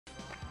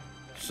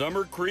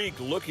Summer Creek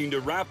looking to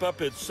wrap up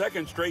its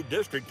second straight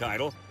district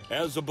title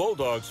as the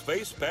Bulldogs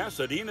face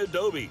Pasadena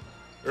Dobie.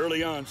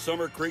 Early on,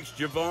 Summer Creek's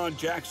Javon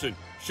Jackson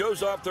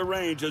shows off the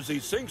range as he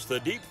sinks the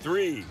deep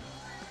three.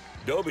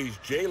 Dobie's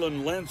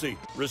Jalen Lendsey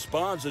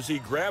responds as he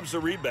grabs the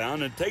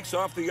rebound and takes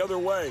off the other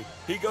way.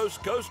 He goes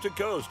coast to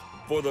coast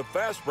for the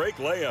fast break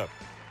layup.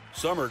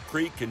 Summer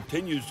Creek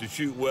continues to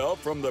shoot well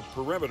from the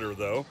perimeter,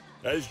 though,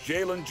 as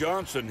Jaylon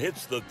Johnson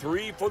hits the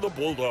three for the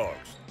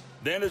Bulldogs.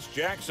 Then it's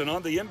Jackson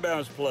on the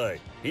inbounds play.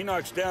 He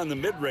knocks down the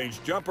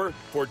mid-range jumper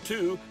for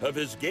 2 of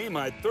his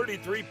game-high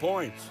 33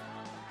 points.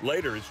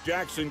 Later, it's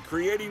Jackson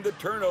creating the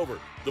turnover.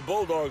 The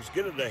Bulldogs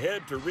get it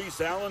ahead to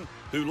Reyce Allen,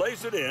 who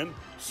lays it in.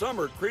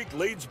 Summer Creek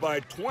leads by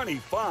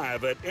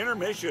 25 at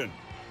intermission.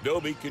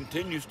 Dobie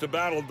continues to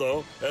battle,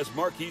 though, as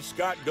Marquis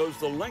Scott goes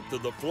the length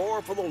of the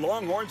floor for the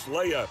Longhorns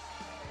layup.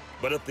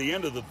 But at the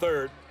end of the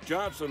third,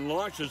 Johnson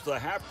launches the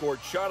half-court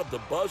shot at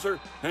the buzzer,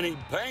 and he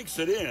banks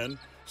it in.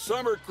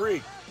 Summer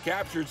Creek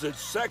captures its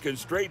second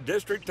straight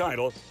district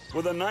title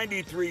with a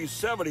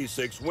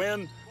 93-76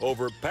 win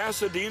over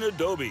Pasadena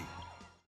Dobie.